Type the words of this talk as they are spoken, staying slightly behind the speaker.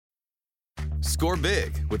Score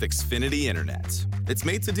big with Xfinity Internet. It's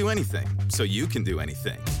made to do anything, so you can do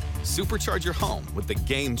anything. Supercharge your home with the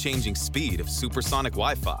game-changing speed of supersonic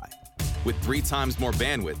Wi-Fi. With 3 times more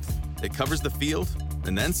bandwidth, it covers the field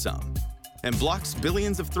and then some, and blocks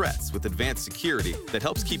billions of threats with advanced security that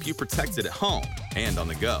helps keep you protected at home and on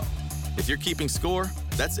the go. If you're keeping score,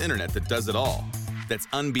 that's internet that does it all. That's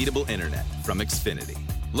unbeatable internet from Xfinity.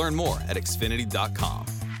 Learn more at Xfinity.com.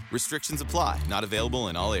 Restrictions apply. Not available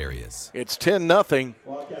in all areas. It's 10-0,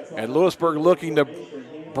 and Lewisburg looking to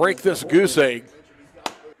break this goose egg.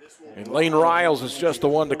 And Lane Riles is just the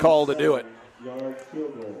one to call to do it.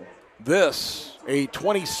 This, a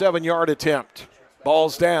 27-yard attempt.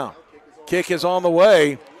 Ball's down. Kick is on the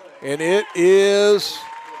way, and it is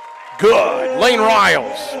good. Lane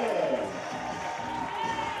Riles.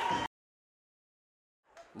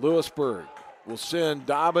 Lewisburg will send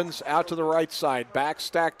Dobbins out to the right side, back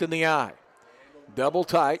stacked in the eye. Double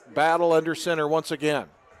tight, Battle under center once again.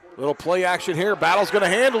 Little play action here. Battle's going to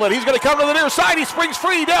handle it. He's going to come to the near side. He springs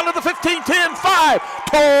free down to the 15, 10, 5.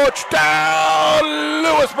 Touchdown,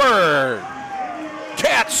 Lewisburg.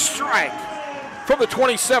 Cat strike from the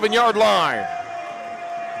 27-yard line.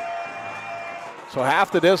 So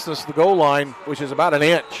half the distance to the goal line, which is about an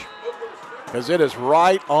inch, because it is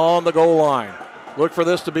right on the goal line. Look for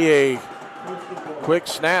this to be a quick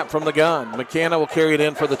snap from the gun. McKenna will carry it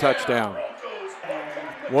in for the touchdown.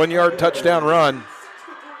 1-yard touchdown run,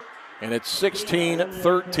 and it's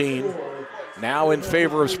 16-13. Now in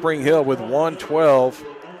favor of Spring Hill with 1:12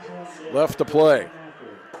 left to play.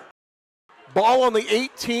 Ball on the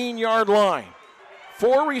 18-yard line.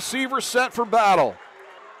 4 receivers set for Battle.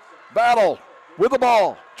 Battle with the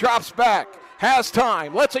ball, drops back, has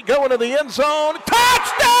time, lets it go into the end zone.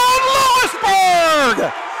 Touchdown,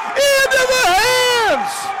 Lewisburg! Into the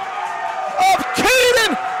hands of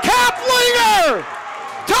Caden Kaplinger.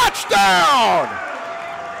 Touchdown!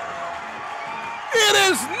 It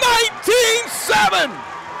is 19-7.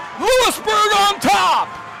 Lewisburg on top.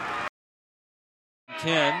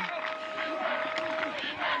 10.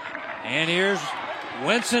 And here's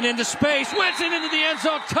Wenson into space. Wenson into the end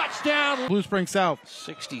zone. Touchdown. Blue Spring South.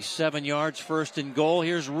 67 yards, first and goal.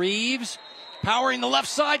 Here's Reeves powering the left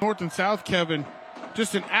side. North and South, Kevin.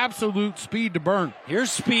 Just an absolute speed to burn.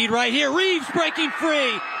 Here's speed right here. Reeves breaking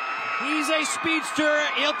free. He's a speedster.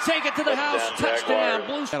 He'll take it to the house. Touchdown.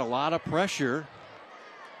 Blues. Got a lot of pressure.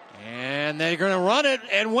 And they're going to run it.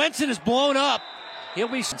 And Wenson is blown up. He'll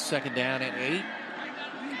be second down at 8.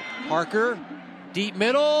 Parker, deep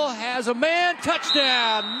middle, has a man.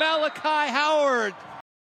 Touchdown. Malachi Howard.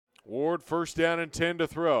 Ward first down and 10 to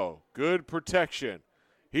throw. Good protection.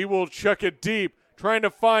 He will chuck it deep, trying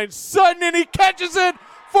to find Sutton, and he catches it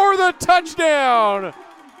for the touchdown.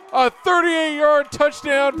 A 38-yard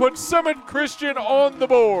touchdown puts Summit Christian on the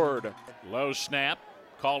board. Low snap.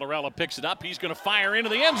 Caldarella picks it up. He's going to fire into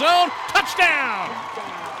the end zone. Touchdown!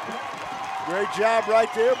 Great job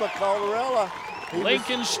right there by Caldarella.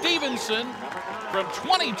 Lincoln Stevenson from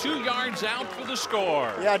 22 yards out for the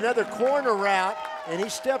score. Yeah, another corner route, and he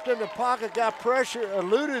stepped in the pocket, got pressure,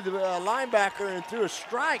 eluded the linebacker, and threw a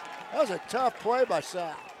strike. That was a tough play by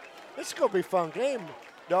South. This is going to be a fun game,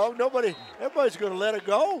 dog. Everybody's going to let it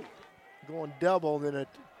go. Going double, then a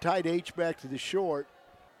tight H-back to the short.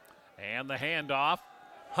 And the handoff.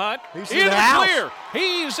 Hunt He's in the clear.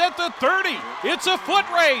 He's at the 30. It's a foot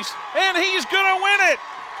race, and he's going to win it.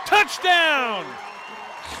 Touchdown.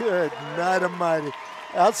 Good night almighty.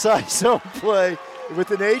 Outside zone play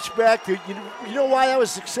with an H-back. You know why that was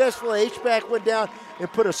successful? H-back went down and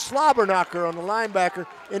put a slobber knocker on the linebacker,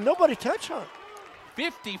 and nobody touched Hunt.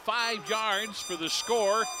 55 yards for the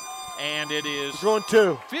score, and it is going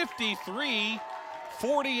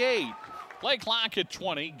 53-48. Play clock at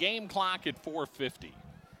 20, game clock at 4:50.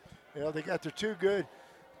 You know, they got their two good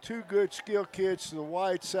skill kids to the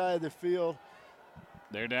wide side of the field.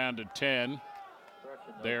 They're down to 10.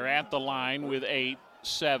 They're at the line with 8,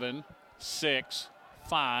 7, 6,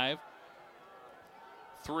 5,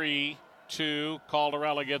 3, 2.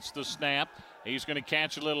 Caldarella gets the snap. He's going to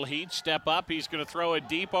catch a little heat, step up. He's going to throw it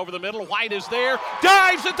deep over the middle. White is there,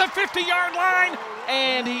 dives at the 50-yard line,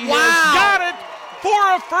 and he has got it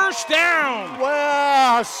for a first down.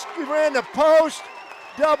 Wow, he ran the post,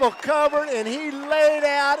 double covered, and he laid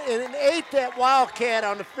out and ate that Wildcat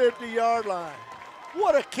on the 50-yard line.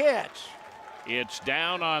 What a catch. It's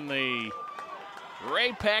down on the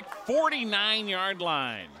Ray-Peck 49-yard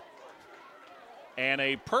line. And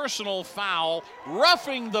a personal foul,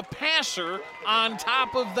 roughing the passer on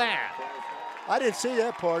top of that. I didn't see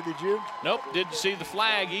that part, did you? Nope, didn't see the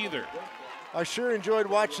flag either. I sure enjoyed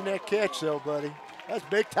watching that catch, though, buddy. That's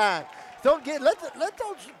big time. Let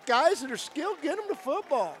those guys that are skilled get them the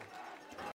football.